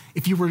because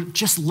if you were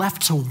just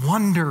left to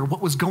wonder what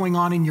was going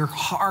on in your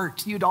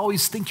heart, you'd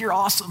always think you're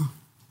awesome.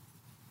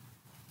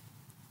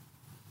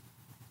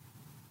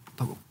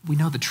 But we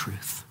know the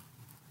truth.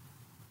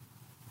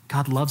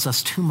 God loves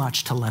us too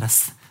much to let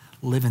us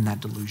live in that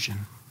delusion.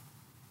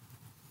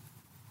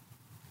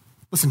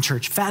 Listen,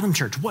 church, Fathom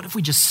Church, what if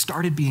we just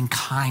started being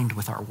kind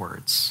with our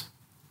words?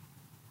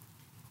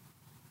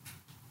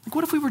 Like,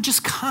 what if we were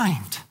just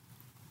kind?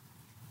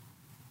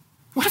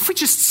 What if we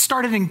just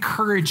started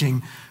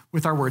encouraging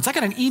with our words? I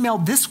got an email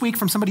this week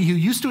from somebody who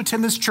used to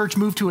attend this church,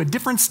 moved to a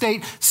different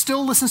state,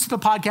 still listens to the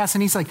podcast,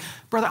 and he's like,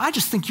 brother, I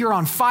just think you're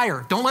on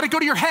fire. Don't let it go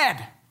to your head.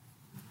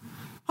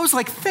 I was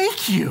like,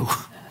 thank you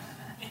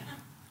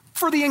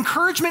for the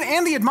encouragement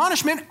and the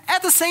admonishment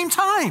at the same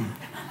time.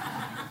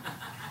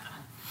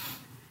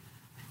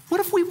 What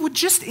if we would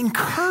just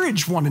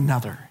encourage one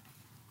another?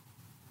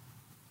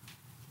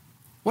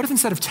 What if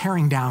instead of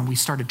tearing down, we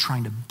started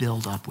trying to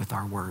build up with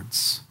our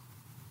words?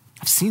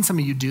 I've seen some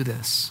of you do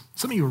this.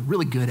 Some of you are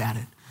really good at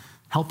it.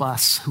 Help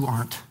us who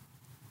aren't.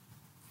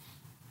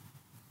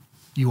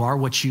 You are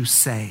what you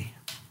say.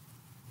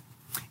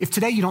 If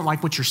today you don't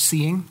like what you're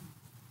seeing,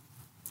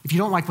 if you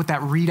don't like what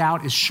that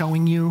readout is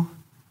showing you,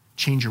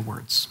 change your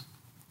words.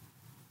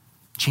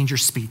 Change your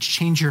speech.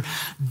 Change your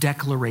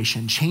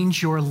declaration.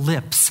 Change your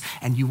lips,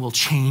 and you will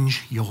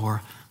change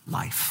your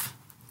life.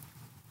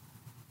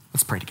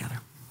 Let's pray together.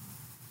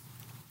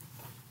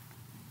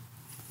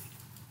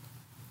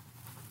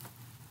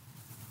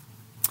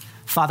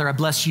 Father, I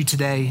bless you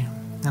today,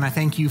 and I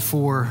thank you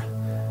for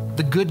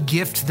the good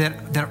gift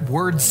that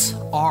words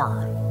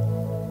are.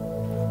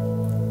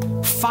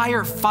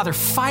 Fire, Father,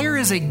 fire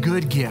is a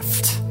good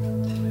gift.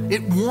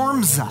 It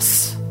warms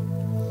us.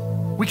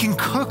 We can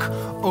cook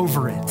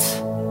over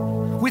it.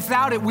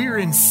 Without it, we're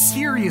in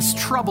serious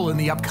trouble in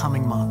the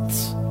upcoming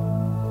months.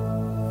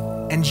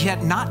 And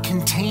yet, not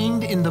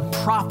contained in the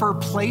proper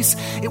place,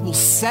 it will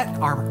set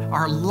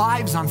our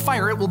lives on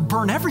fire. It will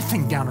burn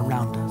everything down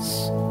around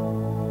us.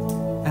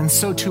 And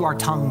so too our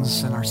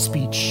tongues and our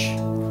speech.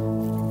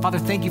 Father,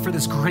 thank you for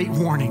this great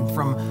warning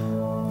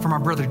from our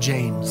brother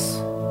James.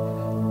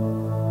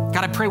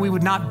 God, I pray we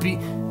would not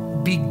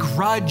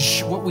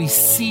begrudge what we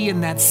see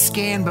in that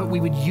scan, but we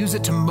would use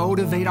it to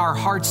motivate our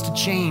hearts to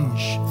change.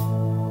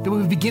 That we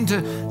would begin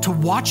to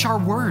watch our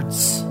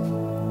words.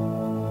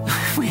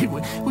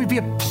 We'd be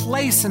a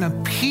place and a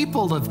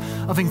people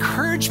of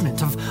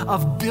encouragement,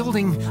 of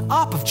building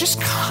up, of just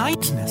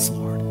kindness,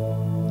 Lord.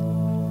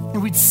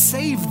 And we'd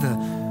save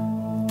the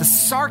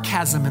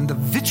sarcasm and the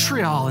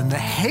vitriol and the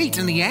hate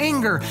and the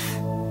anger.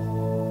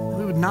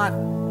 We would not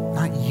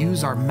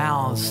use our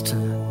mouths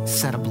to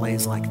set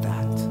ablaze like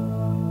that.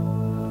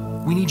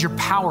 We need your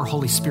power,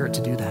 Holy Spirit,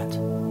 to do that.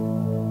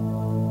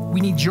 We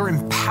need your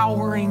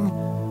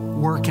empowering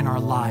work in our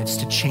lives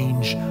to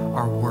change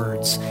our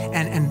words.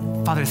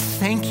 And Father,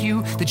 thank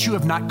you that you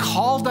have not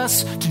called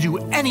us to do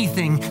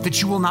anything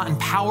that you will not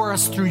empower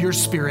us through your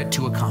Spirit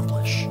to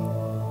accomplish.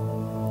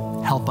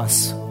 Help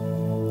us.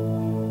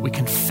 We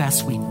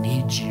confess we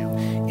need you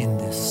in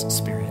this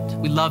Spirit.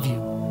 We love you.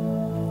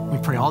 We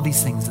pray all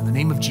these things in the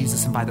name of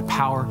Jesus and by the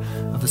power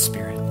of the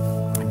Spirit.